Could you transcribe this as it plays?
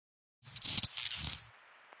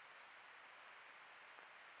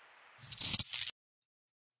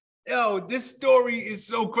Yo, this story is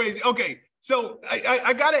so crazy. Okay, so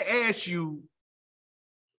I gotta ask you,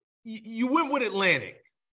 you went with Atlantic.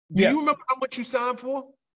 Do you remember how much you signed for?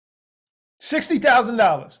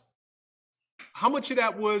 $60,000. How much of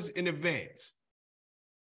that was in advance?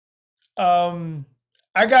 I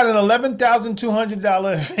got an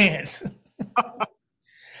 $11,200 advance.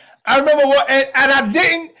 I remember and I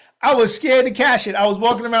didn't. I was scared to cash it. I was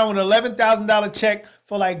walking around with an $11,000 check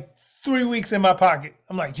for like 3 weeks in my pocket.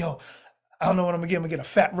 I'm like, yo, I don't know what I'm gonna get. I'm gonna get a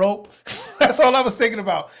fat rope. That's all I was thinking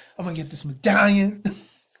about. I'm gonna get this medallion,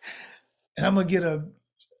 and I'm gonna get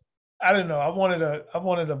I don't know. I wanted a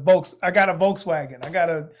I got a Volkswagen. I got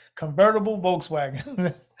a convertible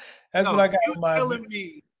Volkswagen. That's what I got. You're telling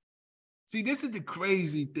me. See, this is the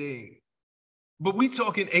crazy thing. But we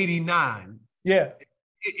talking 89. Yeah.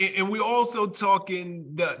 And we're also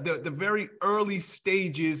talking the very early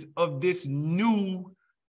stages of this new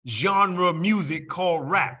genre of music called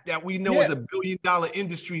rap that we know is a $1 billion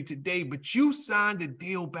industry today. But you signed a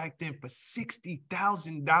deal back then for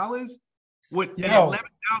 $60,000 with an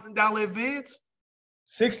 $11,000 advance.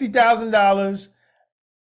 $60,000,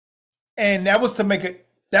 and that was to make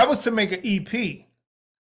an EP.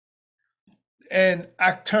 And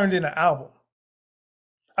I turned in an album.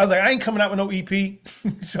 I was like, I ain't coming out with no EP.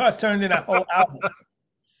 So I turned in a whole album,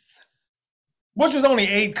 which was only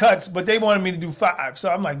 8 cuts, but they wanted me to do 5. So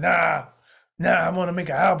I'm like, nah, I want to make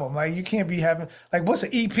an album. Like, you can't be having, like, what's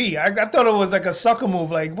an EP? I thought it was like a sucker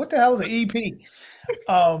move. Like, what the hell is an EP?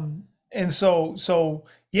 And so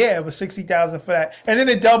yeah, it was $60,000 for that. And then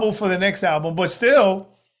it doubled for the next album, but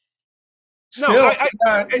still,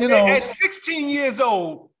 at 16 years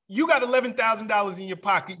old, you got $11,000 in your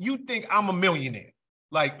pocket. You think I'm a millionaire?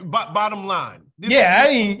 Like, bottom line.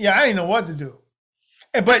 I didn't know what to do.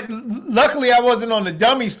 But luckily, I wasn't on the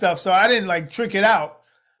dummy stuff, so I didn't like trick it out.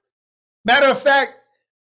 Matter of fact,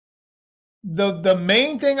 the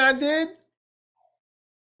main thing I did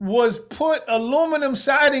was put aluminum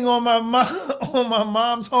siding on my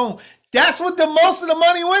mom's home. That's what most of the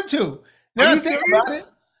money went to. Now think about it.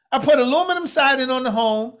 I put aluminum siding on the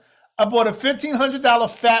home. I bought a $1,500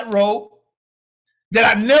 fat rope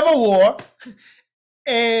that I never wore,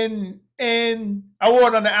 and I wore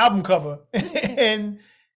it on the album cover and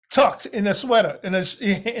tucked in a sweater in a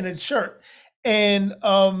shirt, and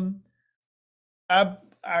I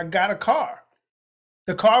got a car.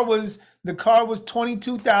 The car was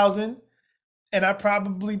 $22,000, and I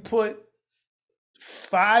probably put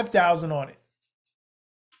 $5,000 on it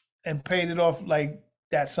and paid it off like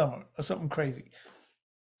that summer or something crazy.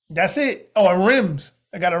 That's it. Oh, rims.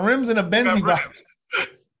 I got a rims and a Benzie box.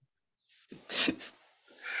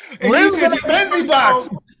 Rims and a Benzie box.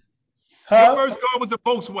 Your first car was a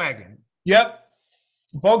Volkswagen. Yep.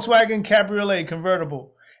 Volkswagen Cabriolet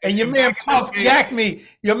convertible. And your man Puff jacked me.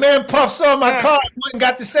 Your man Puff saw my car and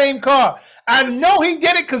got the same car. I know he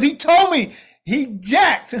did it because he told me he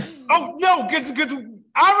jacked. Oh, no, because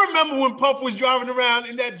I remember when Puff was driving around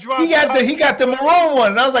in that drop. He got the maroon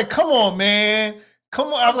one. And I was like, come on, man.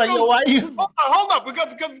 Come on. I was like, yo, why you? Hold up,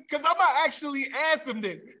 because I'm gonna actually ask him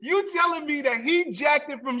this. You telling me that he jacked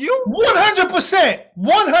it from you? 100%.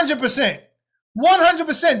 100%.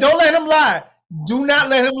 100%. Don't let him lie. Do not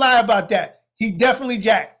let him lie about that. He definitely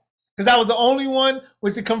jacked. Because I was the only one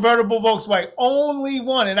with the convertible Volkswagen. Only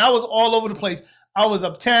one. And I was all over the place. I was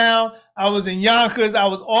uptown. I was in Yonkers.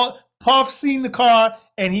 Puff seen the car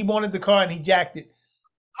and he wanted the car and he jacked it.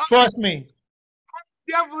 Trust me.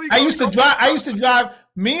 I used to drive.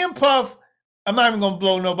 Me and Puff, I'm not even gonna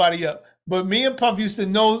blow nobody up, but me and Puff used to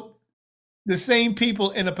know the same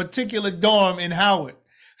people in a particular dorm in Howard.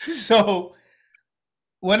 So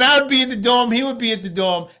when I would be in the dorm, he would be at the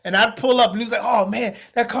dorm, and I'd pull up, and he was like, "Oh man,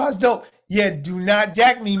 that car's dope." Yeah, do not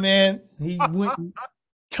jack me, man. He went and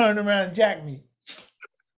turned around and jacked me.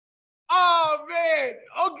 Oh man.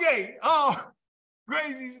 Okay. Oh,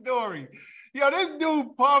 crazy story. Yo, this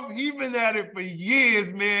dude Puff, he been at it for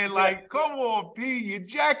years, man. Like, come on, P, you're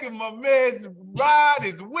jacking my man's ride,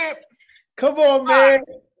 his whip. Come on, man.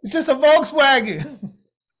 It's just a Volkswagen.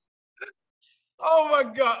 Oh my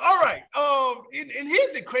God. All right. And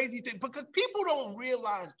here's the crazy thing, because people don't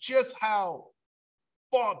realize just how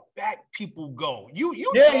far back people go. You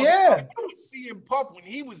were seeing Puff when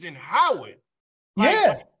he was in Howard.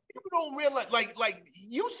 Like, people don't realize, like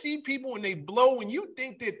you see people when they blow and you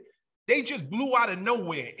think that they just blew out of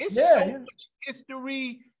nowhere. It's so much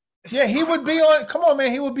history. Yeah, he would be on. Come on,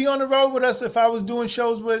 man. He would be on the road with us if I was doing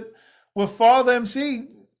shows with Father MC.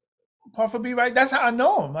 Puff would be right. That's how I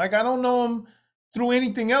know him. Like, I don't know him through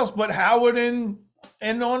anything else but Howard and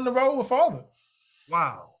on the road with Father.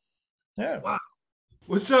 Wow. Yeah. Wow.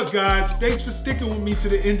 What's up, guys? Thanks for sticking with me to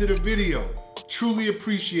the end of the video. Truly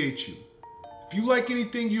appreciate you. If you like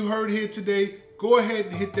anything you heard here today, go ahead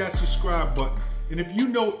and hit that subscribe button. And if you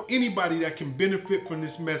know anybody that can benefit from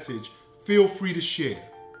this message, feel free to share.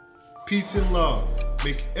 Peace and love.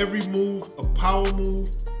 Make every move a power move,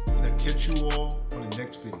 and I'll catch you all on the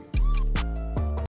next video.